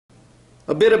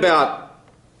A bit about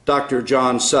Dr.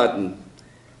 John Sutton.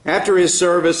 After his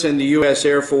service in the U.S.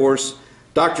 Air Force,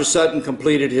 Dr. Sutton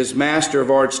completed his Master of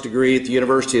Arts degree at the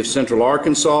University of Central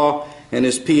Arkansas and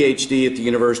his Ph.D. at the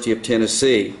University of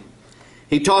Tennessee.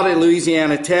 He taught at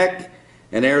Louisiana Tech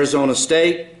and Arizona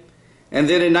State, and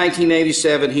then in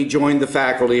 1987 he joined the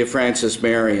faculty of Francis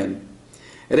Marion.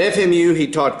 At FMU he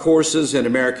taught courses in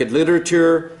American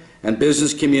literature and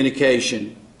business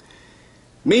communication.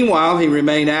 Meanwhile, he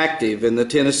remained active in the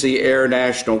Tennessee Air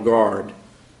National Guard.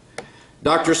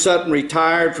 Dr. Sutton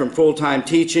retired from full-time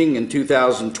teaching in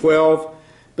 2012,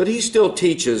 but he still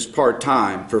teaches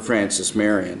part-time for Francis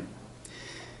Marion.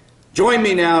 Join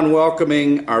me now in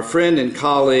welcoming our friend and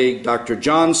colleague, Dr.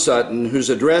 John Sutton,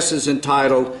 whose address is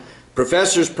entitled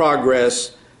Professor's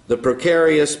Progress, The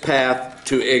Precarious Path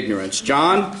to Ignorance.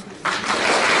 John?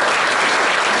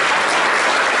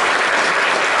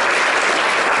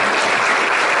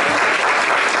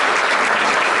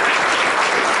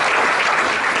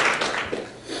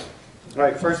 All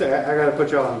right, first I got to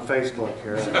put you all on Facebook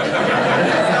here.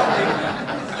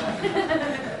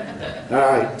 All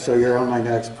right, so you're on my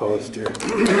next post here.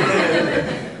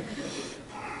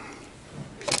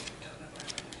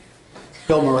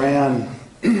 Bill Moran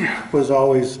was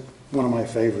always one of my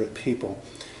favorite people.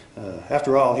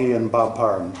 After all, he and Bob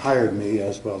Parham hired me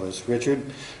as well as Richard.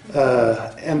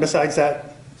 And besides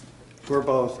that, we're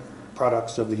both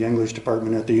products of the English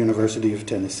department at the University of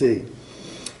Tennessee.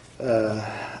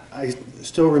 I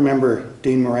still remember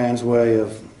Dean Moran's way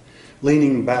of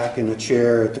leaning back in a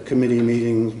chair at the committee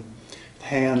meeting,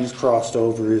 hands crossed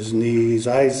over his knees,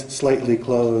 eyes slightly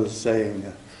closed, saying,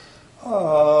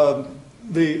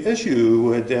 the issue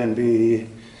would then be,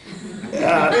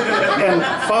 and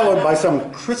followed by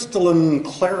some crystalline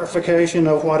clarification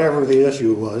of whatever the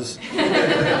issue was.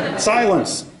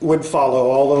 Silence would follow,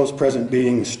 all those present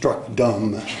being struck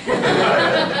dumb.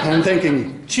 I'm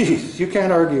thinking, geez, you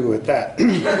can't argue with that.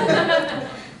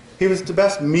 He was the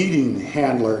best meeting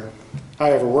handler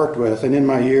I ever worked with, and in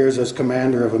my years as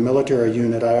commander of a military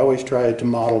unit, I always tried to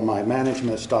model my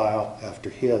management style after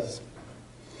his.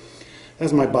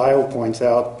 As my bio points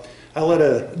out, I led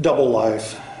a double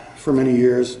life for many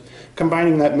years,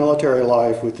 combining that military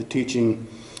life with the teaching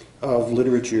of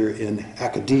literature in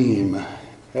academe.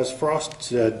 As Frost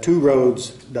said, two roads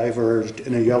diverged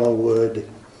in a yellow wood,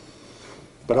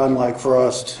 but unlike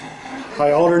Frost,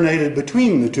 I alternated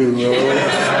between the two roads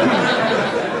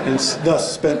and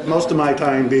thus spent most of my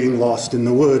time being lost in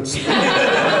the woods.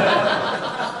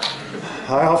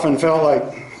 I often felt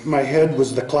like my head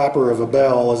was the clapper of a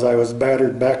bell as I was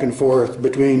battered back and forth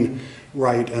between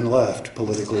right and left,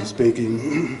 politically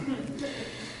speaking.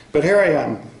 But here I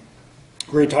am,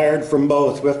 retired from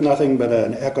both with nothing but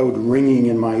an echoed ringing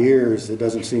in my ears that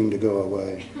doesn't seem to go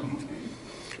away.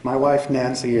 My wife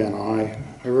Nancy and I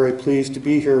are very pleased to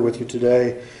be here with you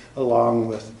today, along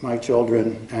with my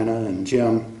children Anna and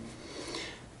Jim,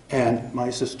 and my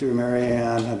sister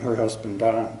Marianne and her husband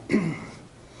Don,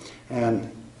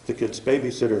 and the kids'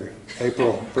 babysitter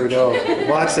April Bordeaux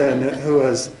Watson, who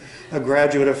was a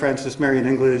graduate of Francis Marion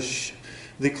English,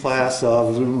 the class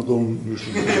of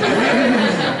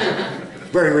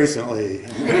very recently.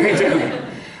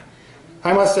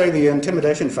 I must say the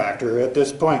intimidation factor at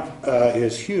this point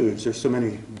is huge. There's so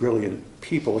many brilliant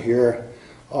people here,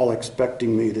 all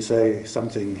expecting me to say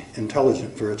something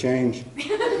intelligent for a change.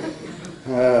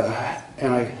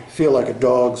 And I feel like a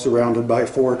dog surrounded by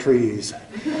four trees.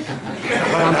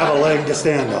 I don't have a leg to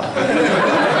stand on.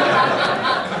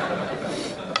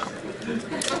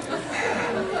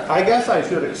 I guess I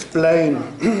should explain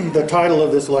the title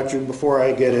of this lecture before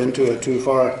I get into it too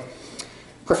far.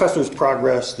 Professor's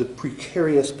Progress, The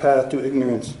Precarious Path to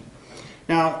Ignorance.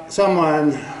 Now,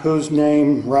 someone whose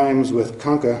name rhymes with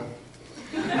Conca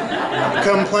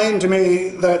complained to me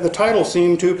that the title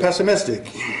seemed too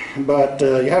pessimistic, but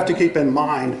you have to keep in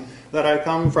mind that I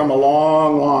come from a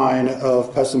long line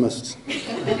of pessimists.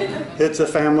 It's a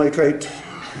family trait,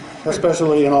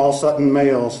 especially in all Sutton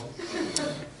males.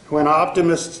 When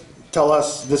optimists tell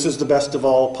us this is the best of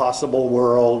all possible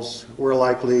worlds, we're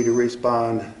likely to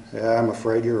respond, yeah, I'm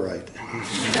afraid you're right.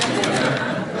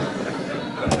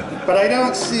 But I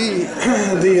don't see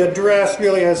the address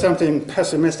really as something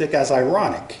pessimistic as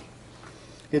ironic.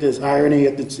 It is irony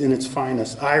in its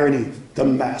finest. Irony, the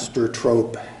master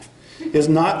trope, is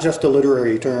not just a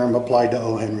literary term applied to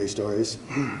O. Henry stories.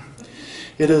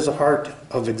 It is a heart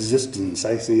of existence.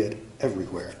 I see it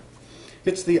everywhere.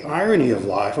 It's the irony of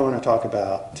life I want to talk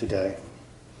about today.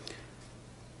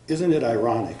 Isn't it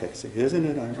ironic, I say, isn't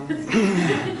it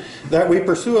ironic? That we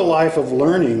pursue a life of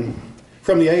learning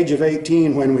from the age of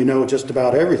 18 when we know just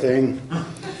about everything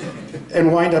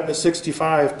and wind up at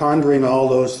 65 pondering all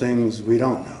those things we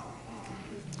don't know.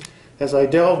 As I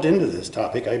delved into this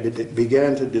topic, I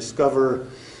began to discover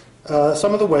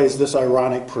some of the ways this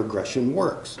ironic progression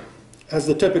works. As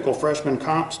the typical freshman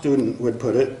comp student would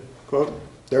put it, quote,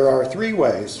 there are 3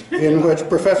 ways in which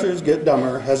professors get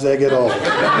dumber as they get older.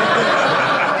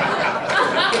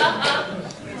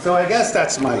 So I guess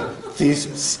that's my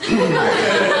thesis.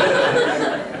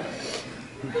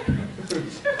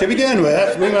 To begin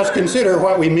with, we must consider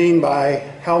what we mean by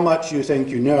how much you think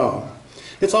you know.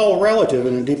 It's all relative,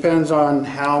 and it depends on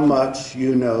how much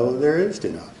you know there is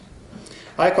to know.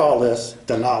 I call this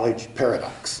the knowledge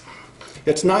paradox.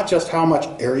 It's not just how much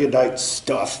erudite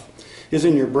stuff is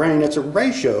in your brain, it's a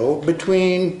ratio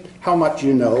between how much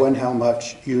you know and how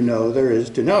much you know there is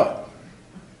to know.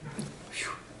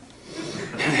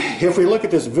 If we look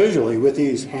at this visually with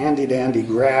these handy-dandy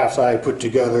graphs I put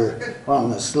together on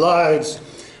the slides,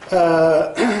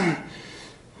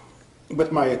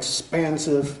 with my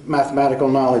expansive mathematical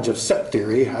knowledge of set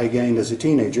theory I gained as a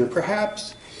teenager,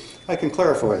 perhaps I can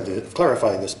clarify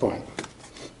this point.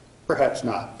 Perhaps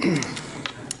not.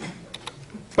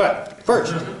 But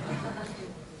first,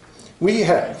 we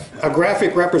have a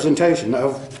graphic representation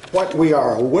of what we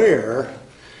are aware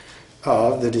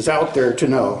of that is out there to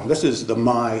know. This is the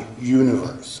my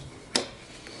universe.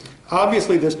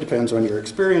 Obviously, this depends on your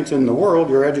experience in the world,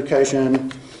 your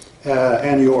education,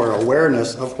 and your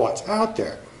awareness of what's out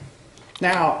there.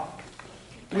 Now,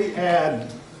 we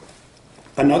add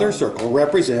another circle,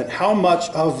 represent how much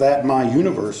of that my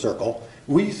universe circle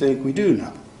we think we do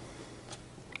know.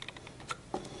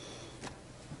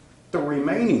 The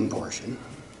remaining portion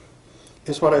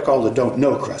is what I call the don't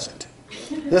know crescent.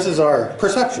 This is our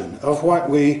perception of what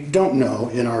we don't know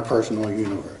in our personal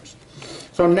universe.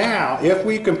 So now, if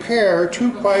we compare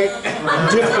 2 quite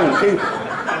different people,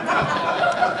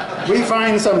 we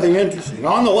find something interesting.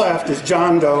 On the left is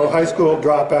John Doe, high school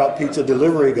dropout pizza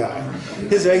delivery guy.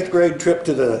 His 8th grade trip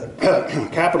to the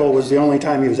capital was the only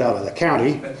time he was out of the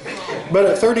county. But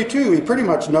at 32, he pretty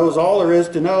much knows all there is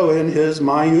to know in his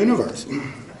my universe.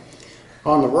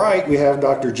 On the right, we have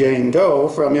Dr. Jane Doe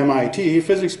from MIT,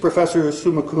 physics professor,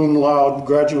 summa cum laude,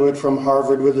 graduate from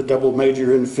Harvard with a double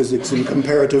major in physics and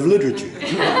comparative literature,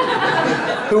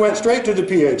 who went straight to the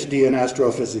PhD in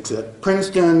astrophysics at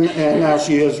Princeton, and now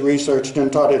she has researched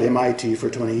and taught at MIT for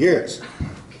 20 years.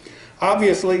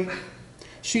 Obviously,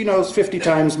 she knows 50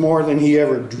 times more than he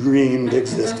ever dreamed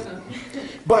existed.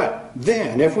 But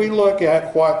then, if we look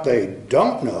at what they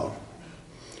don't know,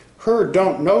 her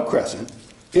don't know crescent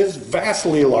is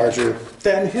vastly larger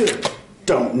than his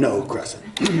don't know crescent.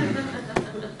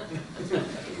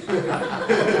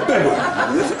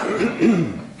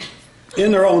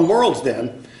 In their own worlds,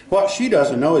 then, what she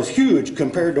doesn't know is huge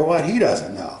compared to what he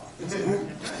doesn't know.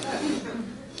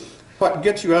 What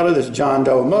gets you out of this John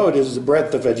Doe mode is the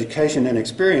breadth of education and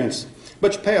experience,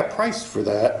 but you pay a price for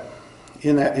that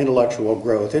in that intellectual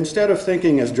growth. Instead of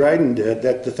thinking, as Dryden did,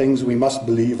 that the things we must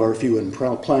believe are few and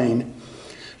plain,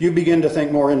 you begin to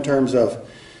think more in terms of,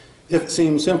 if it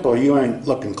seems simple, you ain't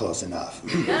looking close enough.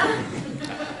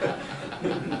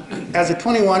 As a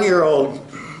 21-year-old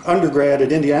undergrad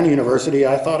at Indiana University,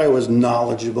 I thought I was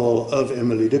knowledgeable of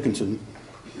Emily Dickinson.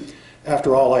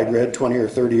 After all, I'd read 20 or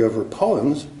 30 of her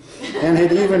poems, and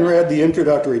had even read the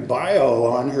introductory bio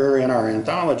on her in our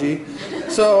anthology.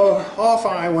 So off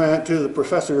I went to the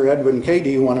Professor Edwin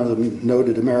Cady, one of the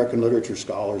noted American literature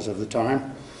scholars of the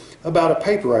time, about a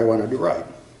paper I wanted to write.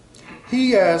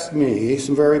 He asked me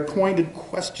some very pointed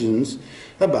questions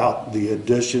about the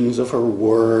editions of her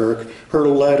work, her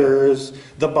letters,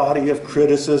 the body of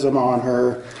criticism on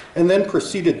her, and then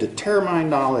proceeded to tear my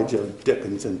knowledge of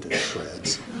Dickens into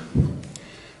shreds.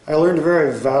 I learned a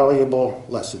very valuable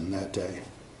lesson that day.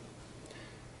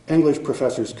 English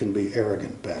professors can be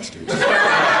arrogant bastards.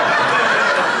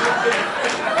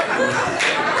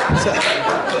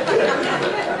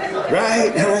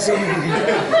 Right?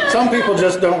 Some people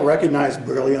just don't recognize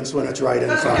brilliance when it's right in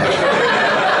front of them.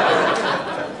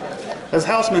 As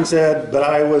Houseman said, but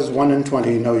I was 1 in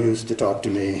 20, no use to talk to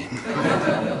me.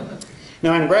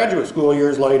 Now, in graduate school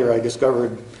years later, I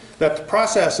discovered that the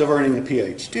process of earning a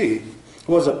PhD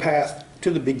was a path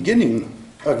to the beginning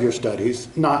of your studies,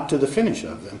 not to the finish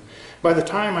of them. By the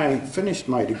time I finished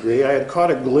my degree, I had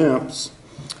caught a glimpse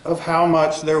of how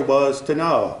much there was to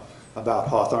know about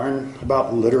Hawthorne,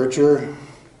 about literature,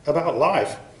 about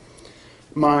life.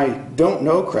 My don't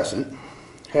know crescent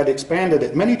had expanded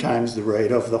at many times the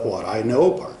rate of the what I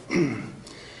know part,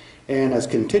 and has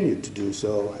continued to do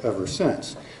so ever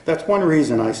since. That's one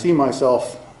reason I see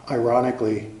myself,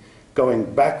 ironically, going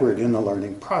backward in the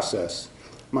learning process,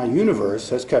 my universe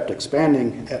has kept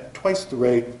expanding at twice the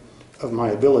rate of my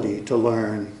ability to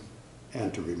learn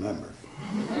and to remember.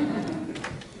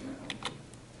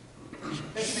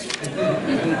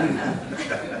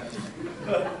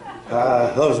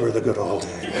 Those were the good old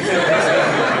days.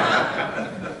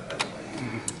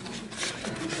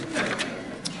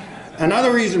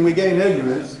 Another reason we gain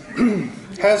ignorance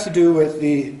has to do with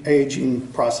the aging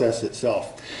process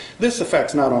itself. This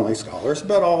affects not only scholars,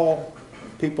 but all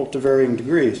people to varying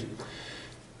degrees.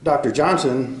 Dr.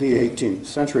 Johnson, the 18th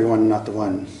century one, not the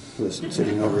one who is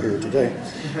sitting over here today,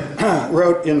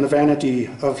 wrote in The Vanity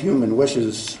of Human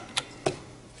Wishes,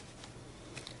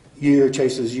 "Year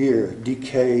chases year,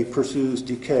 decay pursues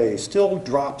decay, still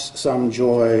drops some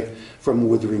joy from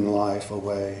withering life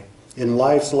away. In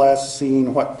life's last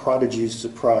scene, what prodigies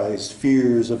surprise,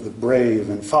 fears of the brave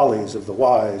and follies of the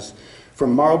wise.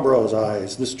 From Marlborough's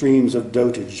eyes the streams of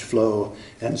dotage flow,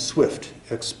 and swift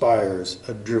expires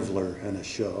a driveler and a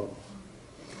show."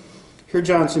 Here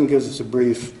Johnson gives us a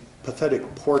brief,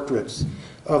 pathetic portraits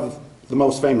of the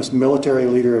most famous military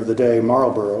leader of the day,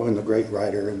 Marlborough, and the great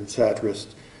writer and satirist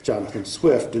Jonathan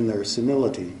Swift in their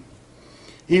senility.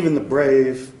 Even the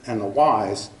brave and the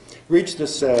wise reach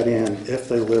this sad end if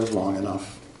they live long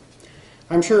enough.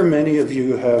 I'm sure many of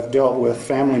you have dealt with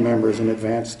family members in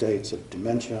advanced states of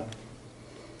dementia,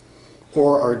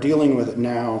 or are dealing with it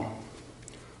now,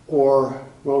 or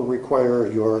will require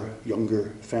your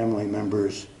younger family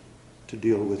members to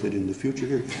deal with it in the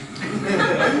future.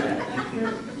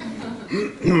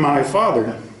 My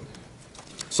father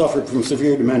suffered from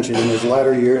severe dementia in his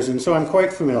latter years, and so I'm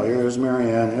quite familiar, as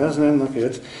Marianne is, and the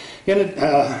kids,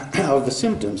 of the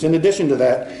symptoms. In addition to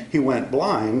that, he went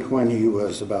blind when he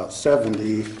was about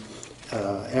 70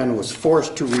 and was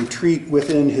forced to retreat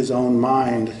within his own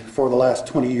mind for the last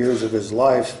 20 years of his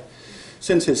life,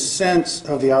 since his sense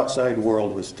of the outside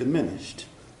world was diminished.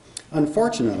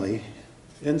 Unfortunately,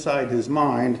 inside his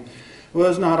mind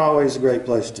was not always a great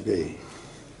place to be.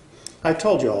 I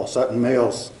told you all Sutton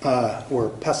males were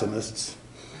pessimists.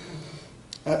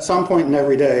 At some point in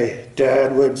every day,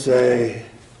 Dad would say,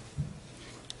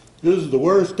 "This is the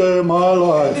worst day of my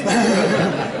life."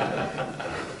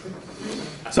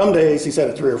 Some days he said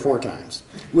it 3 or 4 times.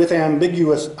 With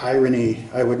ambiguous irony,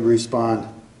 I would respond,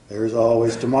 "There's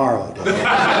always tomorrow, Dad."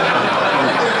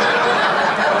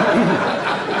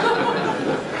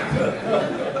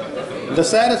 The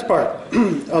saddest part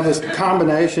of this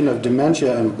combination of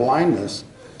dementia and blindness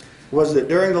was that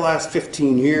during the last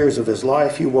 15 years of his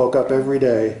life, he woke up every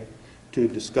day to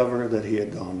discover that he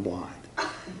had gone blind.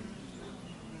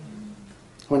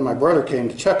 When my brother came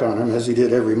to check on him, as he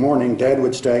did every morning, Dad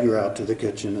would stagger out to the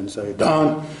kitchen and say,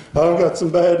 "Don, I've got some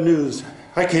bad news.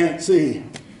 I can't see."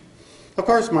 Of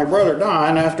course, my brother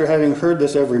Don, after having heard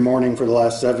this every morning for the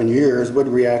last 7 years, would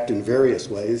react in various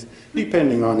ways,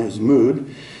 depending on his mood.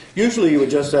 Usually he would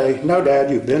just say, "No, Dad,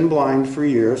 you've been blind for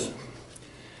years."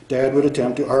 Dad would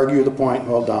attempt to argue the point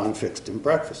while Don fixed him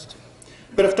breakfast.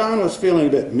 But if Don was feeling a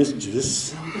bit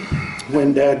mischievous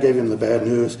when Dad gave him the bad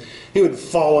news, he would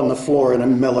fall on the floor in a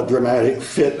melodramatic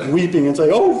fit, weeping and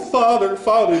say, "Oh, Father,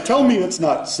 Father, tell me it's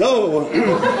not so."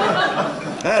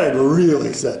 That had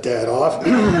really set Dad off,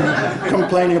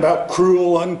 complaining about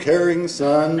cruel, uncaring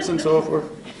sons and so forth.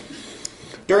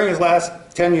 During his last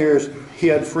 10 years, he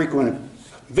had frequent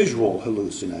visual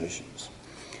hallucinations.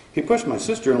 He pushed my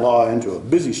sister-in-law into a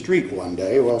busy street one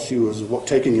day while she was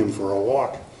taking him for a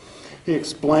walk. He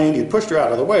explained he'd pushed her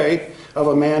out of the way of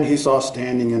a man he saw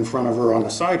standing in front of her on the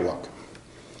sidewalk.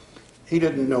 He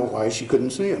didn't know why she couldn't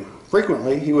see him.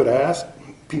 Frequently, he would ask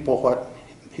people what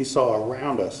he saw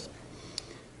around us.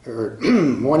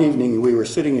 One evening, we were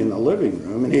sitting in the living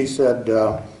room, and he said,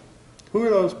 "Who are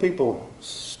those people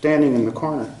standing in the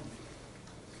corner?"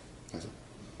 I said,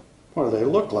 "What do they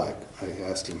look like?" I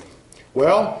asked him.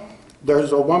 "Well,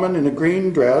 there's a woman in a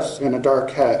green dress and a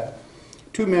dark hat.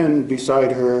 2 men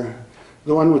beside her.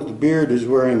 The one with the beard is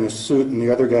wearing a suit and the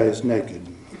other guy is naked."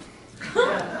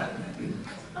 I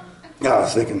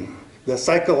was thinking, the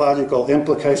psychological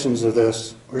implications of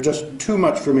this were just too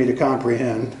much for me to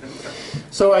comprehend.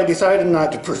 So I decided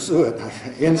not to pursue it.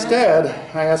 Instead,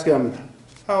 I asked him,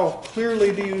 "How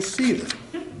clearly do you see them?"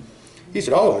 He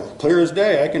said, "Oh, they're clear as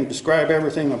day. I can describe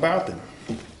everything about them."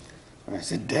 And I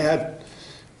said, "Dad,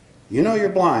 you know you're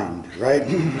blind, right?"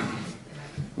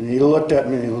 And he looked at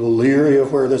me a little leery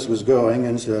of where this was going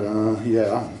and said,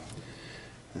 "Yeah."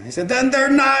 And I said, "Then they're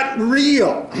not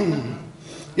real.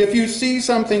 If you see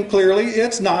something clearly,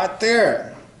 it's not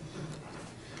there.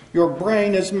 Your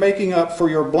brain is making up for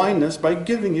your blindness by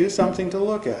giving you something to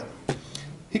look at.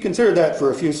 He considered that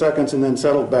for a few seconds and then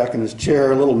settled back in his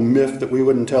chair, a little miffed that we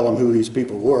wouldn't tell him who these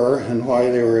people were and why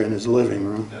they were in his living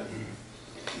room.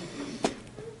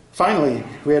 Finally,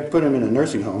 we had to put him in a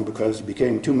nursing home because he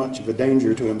became too much of a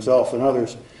danger to himself and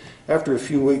others. After a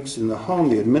few weeks in the home,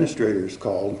 the administrators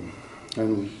called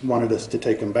and wanted us to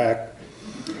take him back.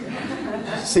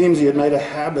 Seems he had made a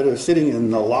habit of sitting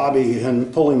in the lobby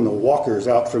and pulling the walkers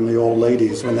out from the old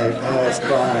ladies when they passed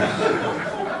by.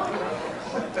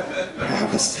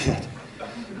 That was it.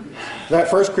 That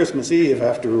first Christmas Eve,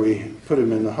 after we put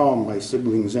him in the home, my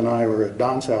siblings and I were at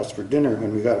Don's house for dinner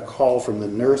when we got a call from the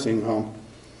nursing home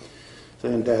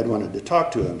saying Dad wanted to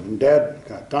talk to him. And Dad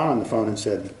got Don on the phone and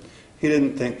said he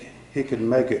didn't think he could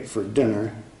make it for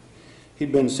dinner.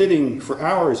 He'd been sitting for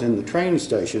hours in the train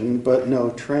station, but no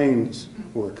trains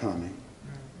were coming.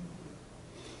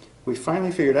 We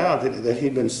finally figured out that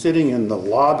he'd been sitting in the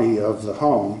lobby of the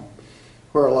home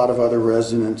where a lot of other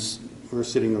residents were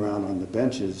sitting around on the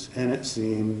benches, and it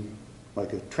seemed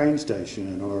like a train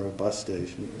station or a bus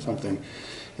station or something,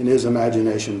 and his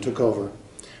imagination took over.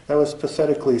 That was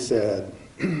pathetically sad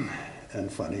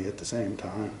and funny at the same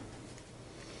time.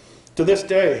 To this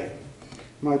day,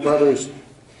 my brothers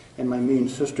and my mean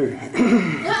sister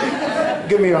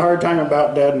give me a hard time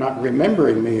about Dad not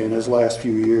remembering me in his last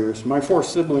few years. My 4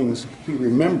 siblings he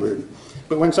remembered,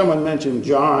 but when someone mentioned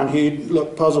John, he'd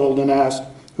look puzzled and ask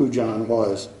who John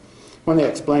was. When they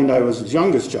explained I was his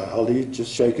youngest child, he'd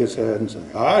just shake his head and say,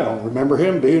 I don't remember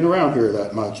him being around here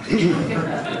that much.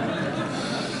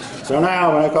 So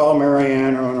now when I call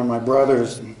Marianne or one of my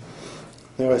brothers,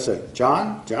 they always say,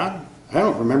 John, I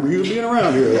don't remember you being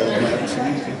around here that much.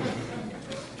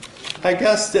 I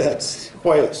guess that's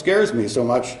why it scares me so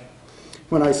much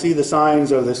when I see the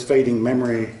signs of this fading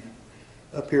memory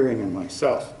appearing in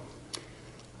myself.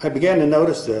 I began to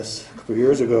notice this a couple of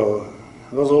years ago,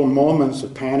 those little moments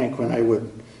of panic when I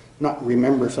would not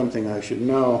remember something I should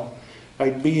know.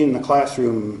 I'd be in the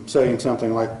classroom saying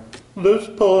something like, this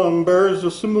poem bears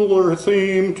a similar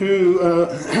theme to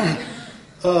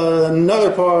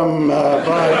another poem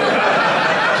by,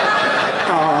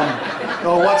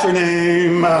 what's her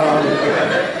name?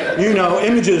 You know,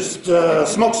 Imagist,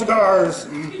 smoked cigars.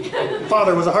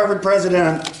 Father was a Harvard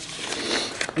president.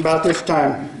 About this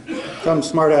time, some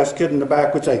smart-ass kid in the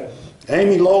back would say,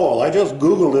 Amy Lowell, I just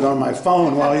Googled it on my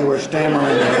phone while you were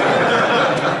stammering.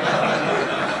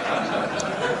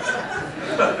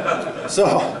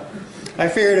 So, I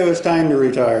figured it was time to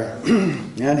retire,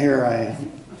 and here I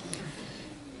am.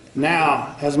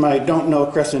 Now, as my don't know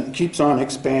crescent keeps on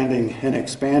expanding and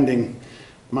expanding,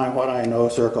 my what I know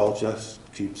circle just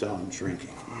keeps on shrinking.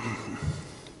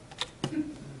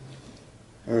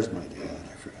 There's my dad,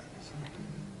 I forgot.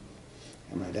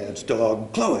 And my dad's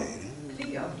dog, Chloe.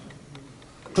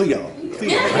 Cleo.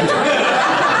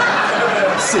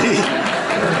 See?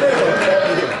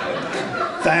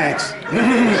 Thanks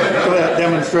for that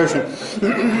demonstration.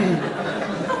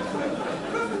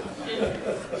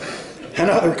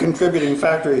 Another contributing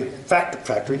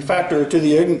factor to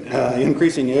the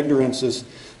increasing ignorance is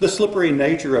the slippery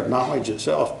nature of knowledge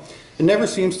itself. It never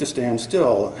seems to stand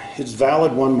still. It's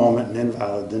valid one moment and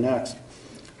invalid the next.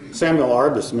 Samuel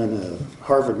Arbesman, a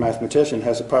Harvard mathematician,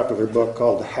 has a popular book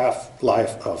called The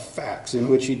Half-Life of Facts, in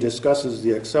which he discusses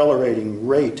the accelerating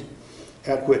rate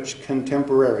at which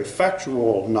contemporary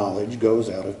factual knowledge goes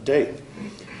out of date.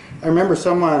 I remember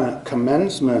someone at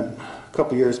commencement a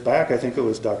couple years back, I think it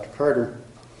was Dr. Carter,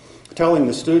 telling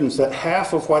the students that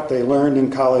half of what they learned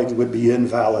in college would be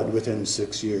invalid within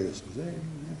 6 years.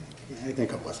 I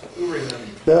think it was.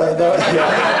 But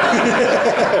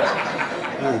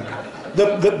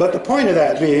the point of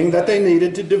that being that they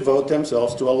needed to devote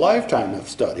themselves to a lifetime of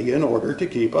study in order to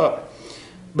keep up.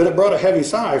 But it brought a heavy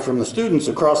sigh from the students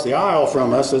across the aisle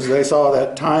from us as they saw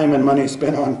that time and money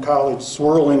spent on college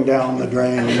swirling down the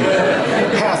drain,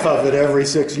 half of it every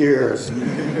 6 years.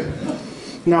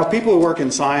 Now, people who work in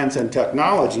science and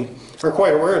technology are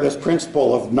quite aware of this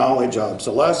principle of knowledge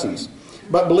obsolescence,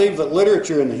 but believe that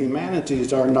literature and the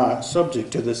humanities are not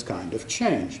subject to this kind of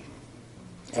change.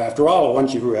 After all,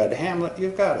 once you've read Hamlet,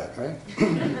 you've got it, right?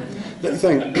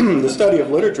 The study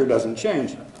of literature doesn't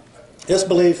change. This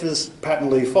belief is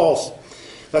patently false.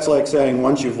 That's like saying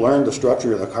once you've learned the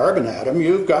structure of the carbon atom,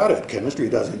 you've got it. Chemistry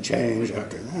doesn't change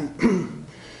after that.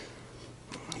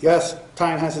 Yes,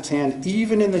 time has its hand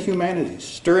even in the humanities,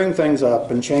 stirring things up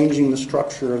and changing the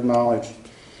structure of knowledge.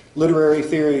 Literary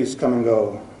theories come and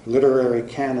go. Literary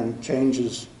canon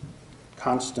changes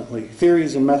constantly.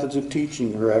 Theories and methods of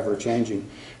teaching are ever changing.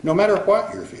 No matter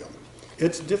what your field,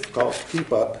 it's difficult to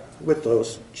keep up with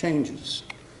those changes.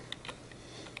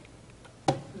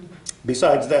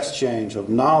 Besides this change of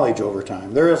knowledge over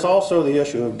time, there is also the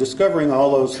issue of discovering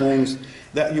all those things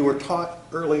that you were taught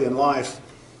early in life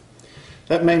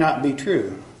that may not be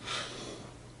true.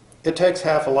 It takes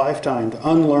half a lifetime to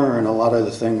unlearn a lot of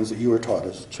the things that you were taught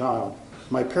as a child.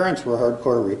 My parents were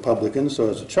hardcore Republicans, so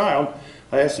as a child,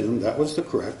 I assumed that was the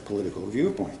correct political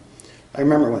viewpoint. I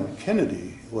remember when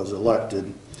Kennedy was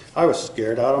elected, I was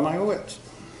scared out of my wits,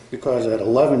 because at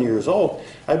 11 years old,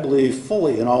 I believed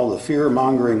fully in all the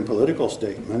fear-mongering political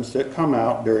statements that come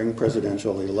out during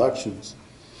presidential elections.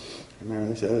 And then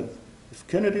they said, if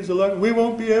Kennedy's elected, we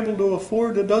won't be able to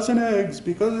afford a dozen eggs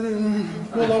because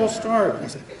we'll all starve. I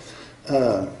said,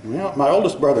 well, my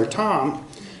oldest brother, Tom,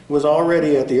 was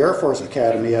already at the Air Force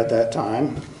Academy at that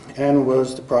time and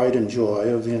was the pride and joy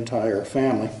of the entire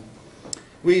family.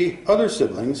 We other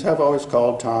siblings have always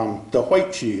called Tom the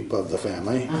white sheep of the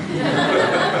family.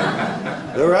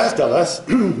 The rest of us,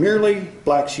 merely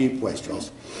black sheep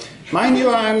wastrels. Mind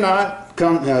you, I'm not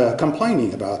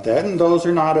complaining about that, and those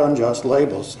are not unjust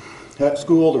labels. At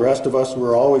school, the rest of us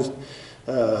were always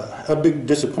a big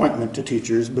disappointment to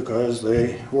teachers because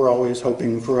they were always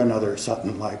hoping for another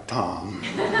Sutton like Tom.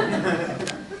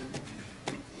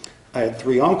 I had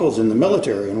 3 uncles in the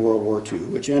military in World War II,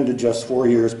 which ended just 4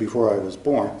 years before I was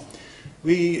born.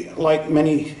 We, like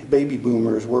many baby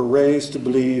boomers, were raised to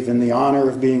believe in the honor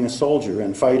of being a soldier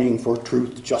and fighting for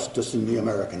truth, justice, and the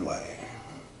American way.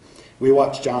 We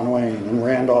watched John Wayne and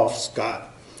Randolph Scott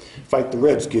fight the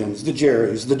Redskins, the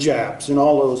Jerrys, the Japs, and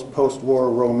all those post-war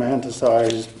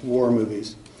romanticized war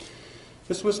movies.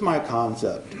 This was my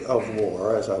concept of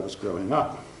war as I was growing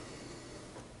up.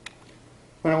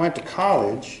 When I went to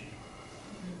college,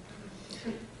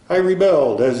 I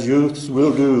rebelled, as youths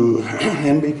will do,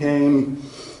 and became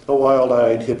a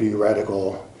wild-eyed hippie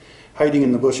radical, hiding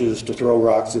in the bushes to throw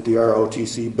rocks at the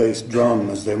ROTC bass drum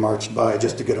as they marched by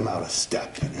just to get them out of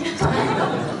step.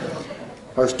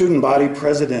 Our student body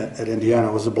president at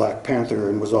Indiana was a Black Panther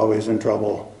and was always in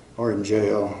trouble or in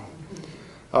jail.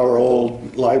 Our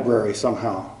old library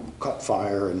somehow caught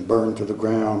fire and burned to the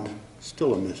ground.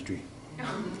 Still a mystery.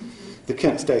 The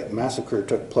Kent State Massacre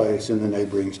took place in the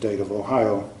neighboring state of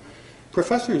Ohio.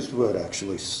 Professors would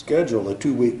actually schedule a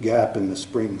 2-week gap in the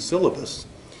spring syllabus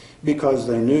because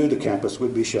they knew the campus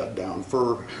would be shut down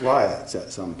for riots at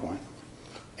some point.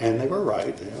 And they were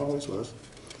right, it always was.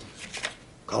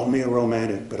 Call me a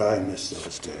romantic, but I miss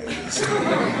those days.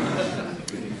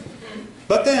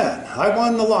 But then, I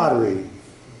won the lottery.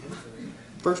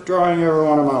 First drawing I ever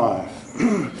won in my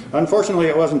life. Unfortunately,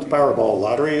 it wasn't the Powerball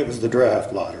lottery, it was the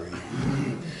draft lottery.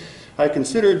 I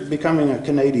considered becoming a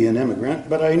Canadian immigrant,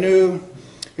 but I knew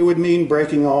it would mean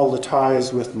breaking all the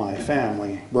ties with my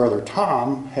family. Brother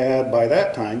Tom had, by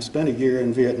that time, spent a year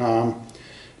in Vietnam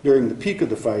during the peak of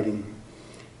the fighting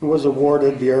and was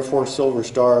awarded the Air Force Silver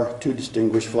Star, 2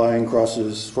 distinguished flying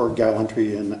crosses for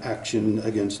gallantry in action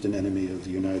against an enemy of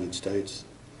the United States.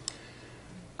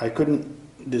 I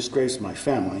couldn't disgrace my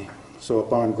family, so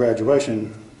upon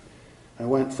graduation, I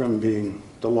went from being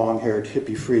the long-haired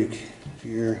hippie freak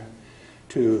here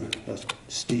to a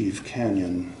Steve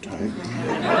Canyon type.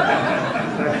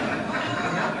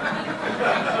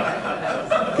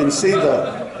 You can see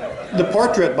the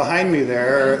portrait behind me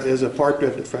there is a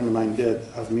portrait a friend of mine did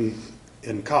of me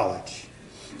in college.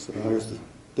 So there's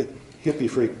the hippie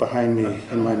freak behind me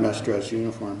in my mess dress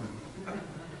uniform.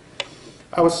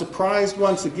 I was surprised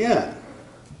once again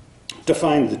to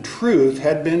find the truth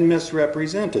had been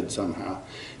misrepresented somehow.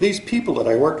 These people that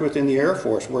I worked with in the Air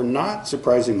Force were not,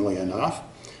 surprisingly enough,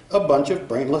 a bunch of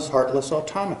brainless, heartless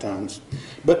automatons,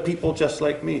 but people just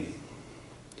like me.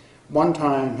 One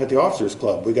time at the Officers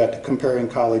Club, we got to comparing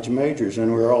college majors,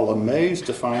 and we were all amazed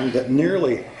to find that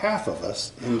nearly half of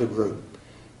us in the group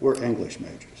were English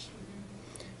majors.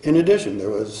 In addition, there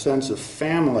was a sense of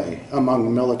family among the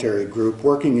military group,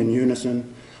 working in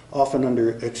unison, often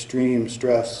under extreme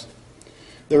stress.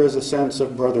 There is a sense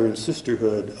of brother and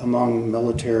sisterhood among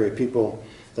military people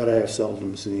that I have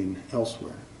seldom seen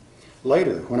elsewhere.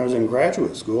 Later, when I was in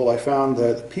graduate school, I found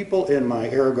that people in my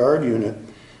Air Guard unit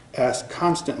asked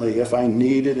constantly if I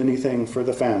needed anything for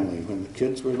the family when the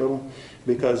kids were little,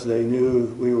 because they knew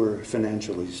we were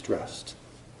financially stressed.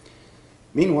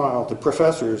 Meanwhile, the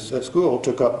professors at school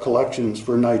took up collections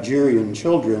for Nigerian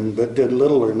children, but did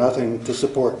little or nothing to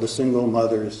support the single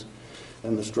mothers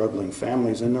and the struggling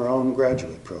families in their own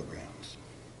graduate programs.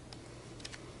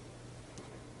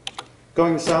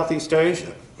 Going to Southeast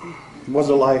Asia was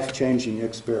a life-changing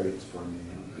experience for me.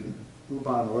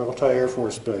 Ubon, Royal Thai Air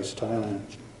Force Base, Thailand.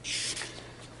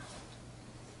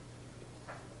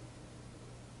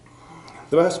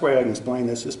 The best way I can explain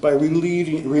this is by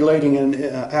relating an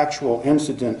actual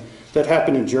incident that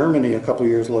happened in Germany a couple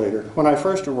years later. When I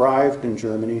first arrived in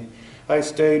Germany, I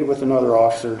stayed with another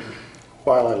officer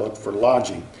while I looked for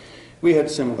lodging. We had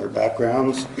similar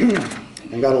backgrounds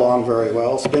and got along very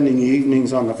well, spending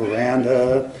evenings on the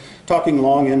veranda, talking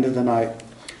long into the night.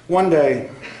 One day,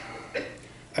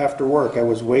 after work, I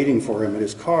was waiting for him at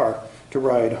his car to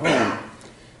ride home.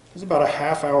 It was about a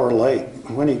half hour late.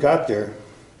 When he got there,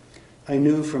 I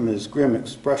knew from his grim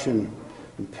expression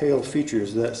and pale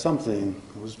features that something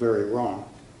was very wrong.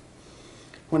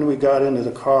 When we got into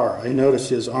the car, I noticed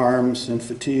his arms and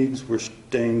fatigues were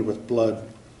stained with blood.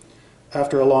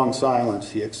 After a long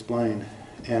silence, he explained,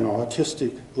 an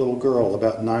autistic little girl,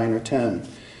 about 9 or 10,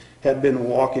 had been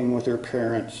walking with her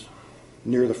parents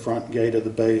near the front gate of the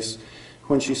base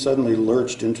when she suddenly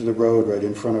lurched into the road right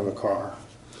in front of a car.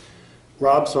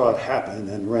 Rob saw it happen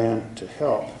and ran to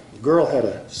help. The girl had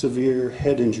a severe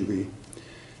head injury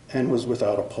and was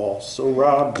without a pulse, so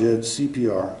Rob did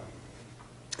CPR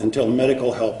until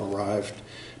medical help arrived,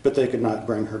 but they could not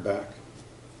bring her back.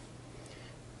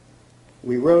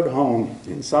 We rode home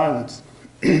in silence,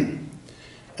 and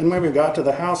when we got to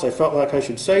the house, I felt like I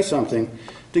should say something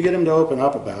to get him to open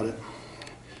up about it.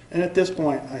 And at this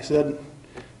point, I said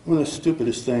one of the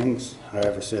stupidest things I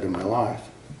ever said in my life.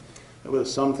 It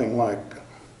was something like,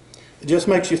 it just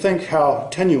makes you think how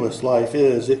tenuous life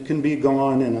is. It can be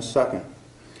gone in a second.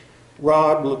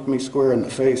 Rob looked me square in the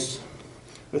face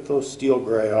with those steel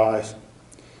gray eyes.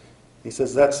 He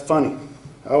says, "That's funny.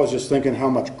 I was just thinking how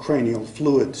much cranial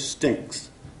fluid stinks."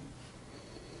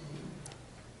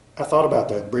 I thought about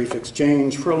that brief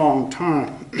exchange for a long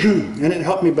time, and it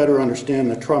helped me better understand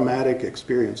the traumatic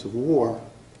experience of war.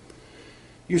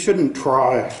 You shouldn't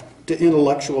try to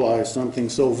intellectualize something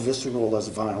so visceral as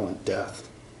violent death.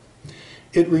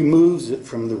 It removes it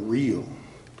from the real,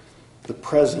 the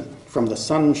present, from the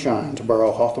sunshine, to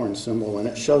borrow Hawthorne's symbol, and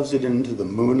it shoves it into the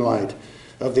moonlight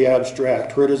of the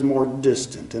abstract, where it is more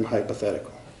distant and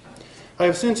hypothetical. I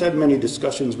have since had many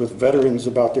discussions with veterans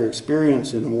about their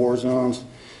experience in war zones,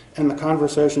 and the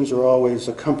conversations are always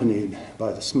accompanied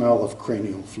by the smell of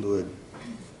cranial fluid.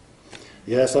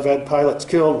 Yes, I've had pilots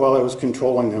killed while I was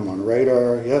controlling them on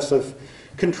radar. Yes, I've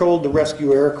controlled the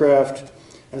rescue aircraft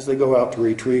as they go out to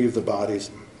retrieve the bodies.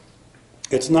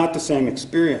 It's not the same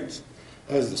experience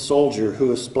as the soldier who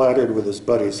is splattered with his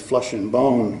buddy's flesh and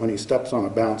bone when he steps on a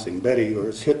bouncing Betty or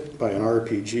is hit by an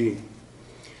RPG.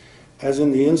 As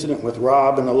in the incident with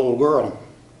Rob and the little girl,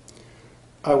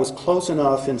 I was close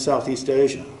enough in Southeast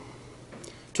Asia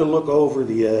to look over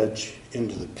the edge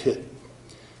into the pit,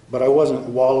 but I wasn't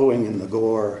wallowing in the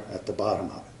gore at the bottom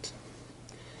of it.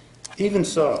 Even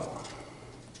so,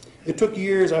 it took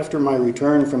years after my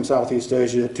return from Southeast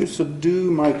Asia to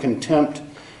subdue my contempt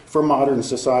for modern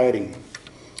society.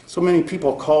 So many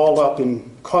people caught up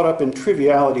in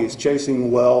trivialities,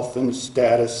 chasing wealth and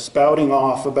status, spouting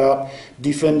off about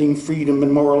defending freedom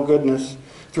and moral goodness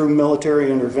through military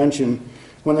intervention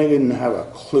when they didn't have a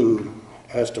clue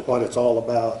as to what it's all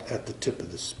about at the tip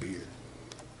of the spear.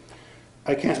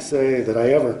 I can't say that I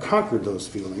ever conquered those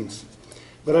feelings,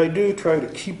 but I do try to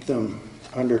keep them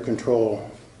under control.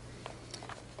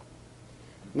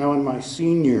 Now, in my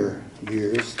senior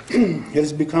years, it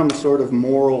has become a sort of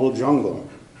moral jungle.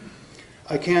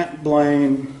 I can't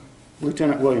blame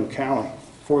Lieutenant William Cowan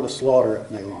for the slaughter at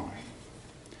My Lai.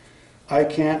 I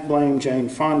can't blame Jane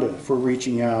Fonda for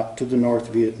reaching out to the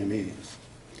North Vietnamese.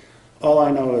 All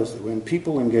I know is that when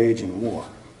people engage in war,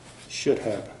 shit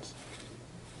happens.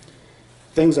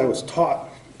 Things I was taught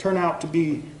turn out to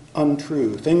be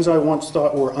untrue. Things I once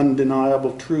thought were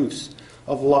undeniable truths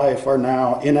of life are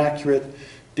now inaccurate,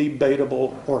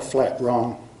 debatable, or flat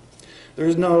wrong.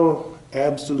 There's no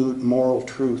absolute moral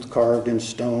truth carved in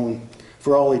stone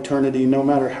for all eternity, no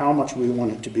matter how much we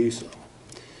want it to be so.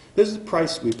 This is the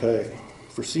price we pay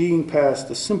for seeing past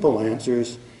the simple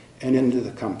answers and into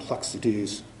the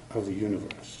complexities of the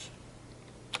universe.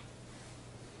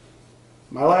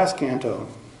 My last canto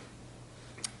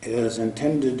is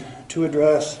intended to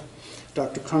address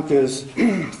Dr. Kunke's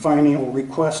final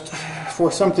request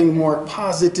for something more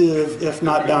positive, if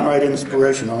not downright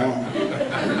inspirational.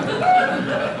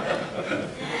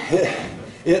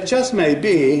 It just may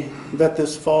be that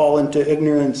this fall into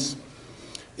ignorance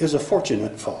is a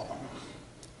fortunate fall,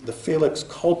 the felix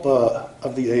culpa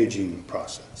of the aging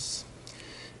process.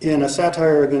 In a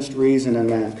satire against reason and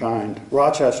mankind,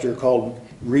 Rochester called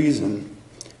reason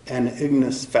an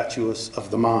ignis fatuus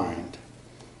of the mind.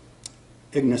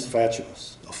 Ignis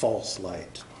fatuus, a false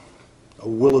light, a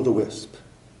will-o'-the-wisp,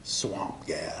 swamp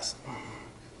gas.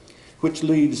 which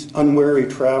leads unwary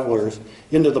travelers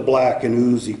into the black and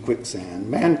oozy quicksand.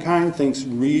 Mankind thinks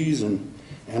reason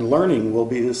and learning will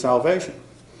be his salvation.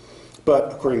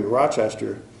 But, according to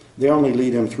Rochester, they only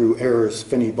lead him through errors,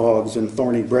 finny bogs, and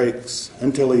thorny brakes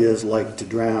until he is like to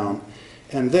drown.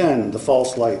 And then the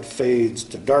false light fades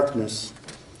to darkness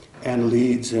and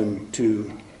leads him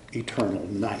to eternal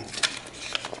night.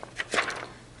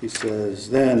 He says,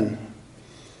 then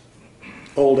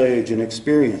old age and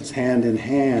experience, hand in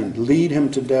hand, lead him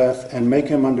to death and make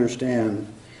him understand,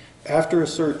 after a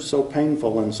search so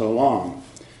painful and so long,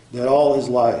 that all his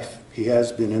life he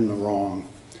has been in the wrong.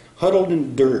 Huddled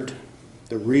in dirt,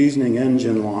 the reasoning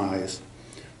engine lies,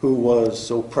 who was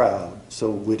so proud, so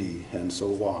witty, and so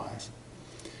wise.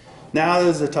 Now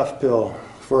this is a tough pill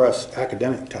for us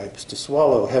academic types to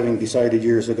swallow, having decided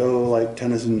years ago, like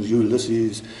Tennyson's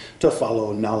Ulysses, to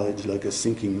follow knowledge like a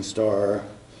sinking star.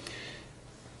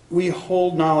 We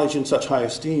hold knowledge in such high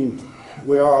esteem.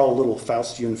 We are all little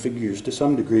Faustian figures to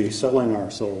some degree, selling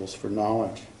our souls for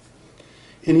knowledge.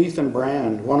 In Ethan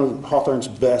Brand, one of Hawthorne's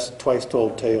best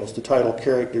twice-told tales, the title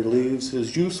character leaves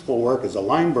his useful work as a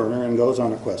line burner and goes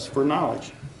on a quest for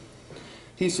knowledge.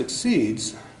 He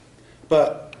succeeds,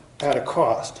 but at a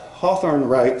cost. Hawthorne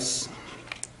writes,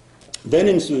 then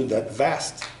ensued that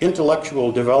vast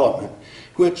intellectual development,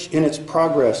 which in its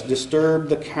progress disturbed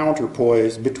the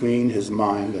counterpoise between his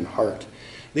mind and heart.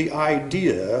 The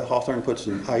idea, Hawthorne puts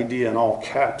an idea in all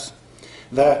caps,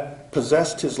 that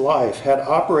possessed his life had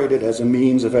operated as a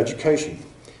means of education.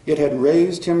 It had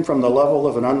raised him from the level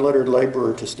of an unlettered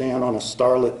laborer to stand on a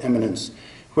starlit eminence,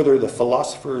 whither the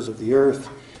philosophers of the earth,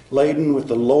 laden with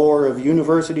the lore of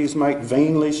universities, might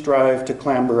vainly strive to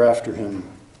clamber after him.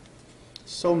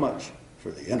 So much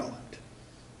for the intellect.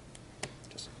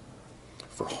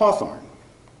 For Hawthorne,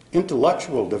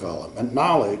 intellectual development,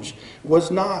 knowledge,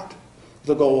 was not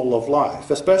the goal of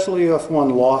life, especially if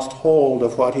one lost hold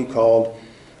of what he called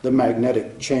the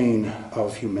magnetic chain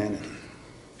of humanity.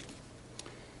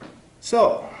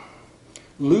 So,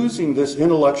 losing this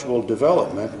intellectual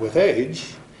development with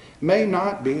age may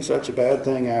not be such a bad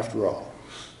thing after all.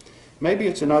 Maybe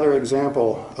it's another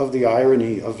example of the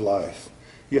irony of life.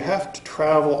 You have to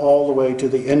travel all the way to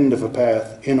the end of a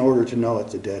path in order to know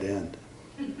it's a dead end.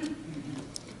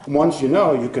 Once you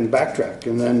know, you can backtrack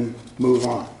and then move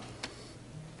on.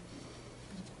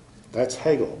 That's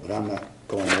Hegel, but I'm not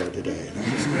going there today.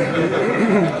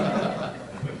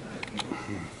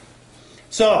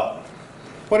 So,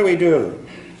 what do we do?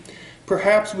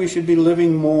 Perhaps we should be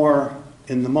living more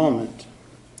in the moment.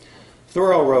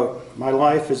 Thoreau wrote, "My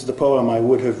life is the poem I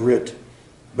would have writ,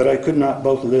 but I could not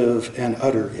both live and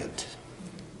utter it."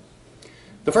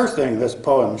 The first thing this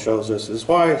poem shows us is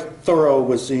why Thoreau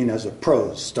was seen as a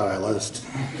prose stylist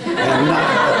and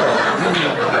not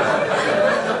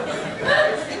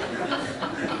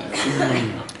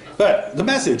But the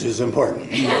message is important.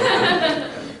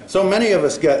 So many of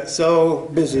us get so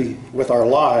busy with our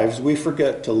lives, we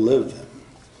forget to live them.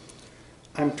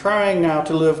 I'm trying now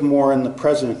to live more in the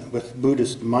present with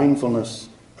Buddhist mindfulness,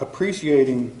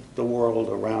 appreciating the world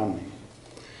around me.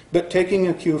 But taking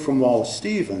a cue from Wallace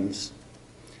Stevens,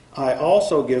 I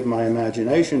also give my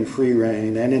imagination free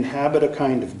rein and inhabit a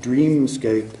kind of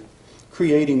dreamscape,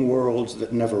 creating worlds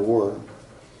that never were.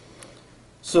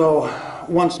 So,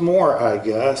 once more, I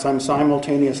guess, I'm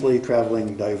simultaneously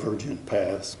traveling divergent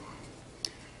paths.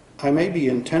 I may be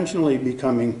intentionally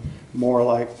becoming more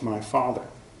like my father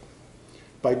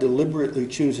by deliberately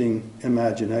choosing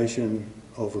imagination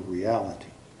over reality.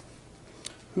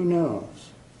 Who knows?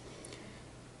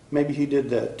 Maybe he did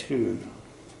that too.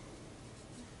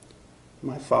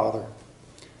 My father.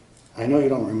 I know you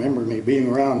don't remember me being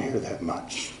around here that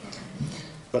much,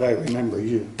 but I remember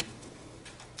you.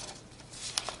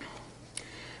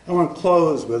 I want to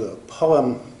close with a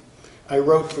poem I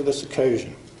wrote for this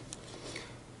occasion.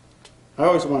 I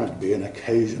always wanted to be an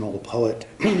occasional poet.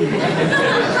 And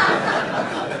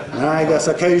I guess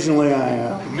occasionally I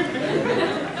am.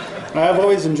 I have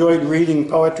always enjoyed reading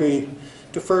poetry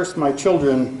to first my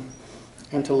children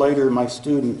and to later my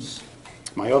students,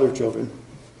 my other children,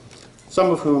 some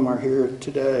of whom are here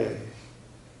today.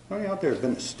 Somebody out there has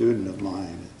been a student of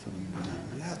mine.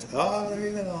 Oh, there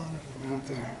you go, out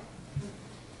there.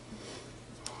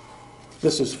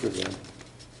 This is for them.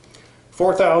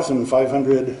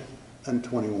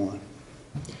 4,521.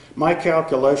 My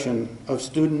calculation of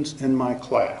students in my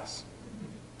class.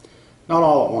 Not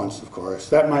all at once, of course.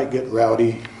 That might get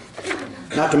rowdy,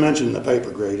 not to mention the paper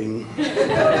grading.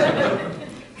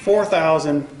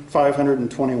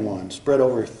 4,521, spread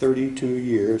over 32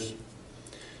 years,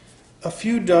 a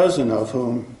few dozen of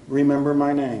whom remember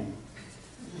my name.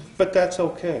 But that's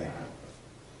okay.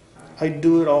 I'd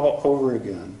do it all over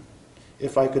again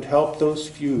if I could help those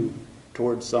few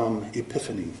toward some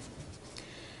epiphany.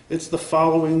 It's the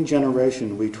following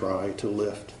generation we try to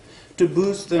lift, to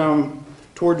boost them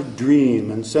toward a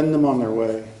dream and send them on their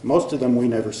way. Most of them we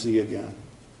never see again.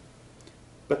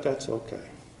 But that's okay.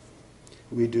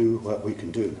 We do what we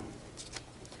can do.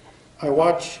 I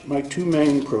watch my two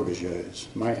main proteges,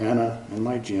 my Anna and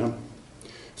my Jim,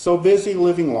 so busy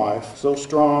living life, so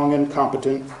strong and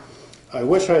competent. I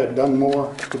wish I had done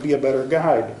more to be a better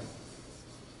guide.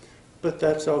 But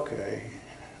that's okay.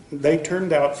 They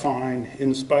turned out fine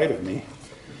in spite of me.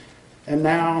 And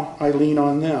now I lean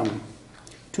on them,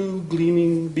 two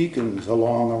gleaming beacons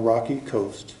along a rocky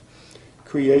coast,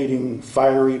 creating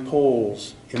fiery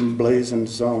poles, emblazoned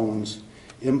zones,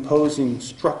 imposing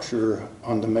structure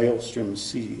on the maelstrom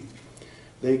sea.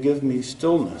 They give me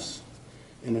stillness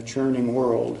in a churning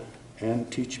world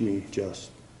and teach me just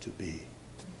to be.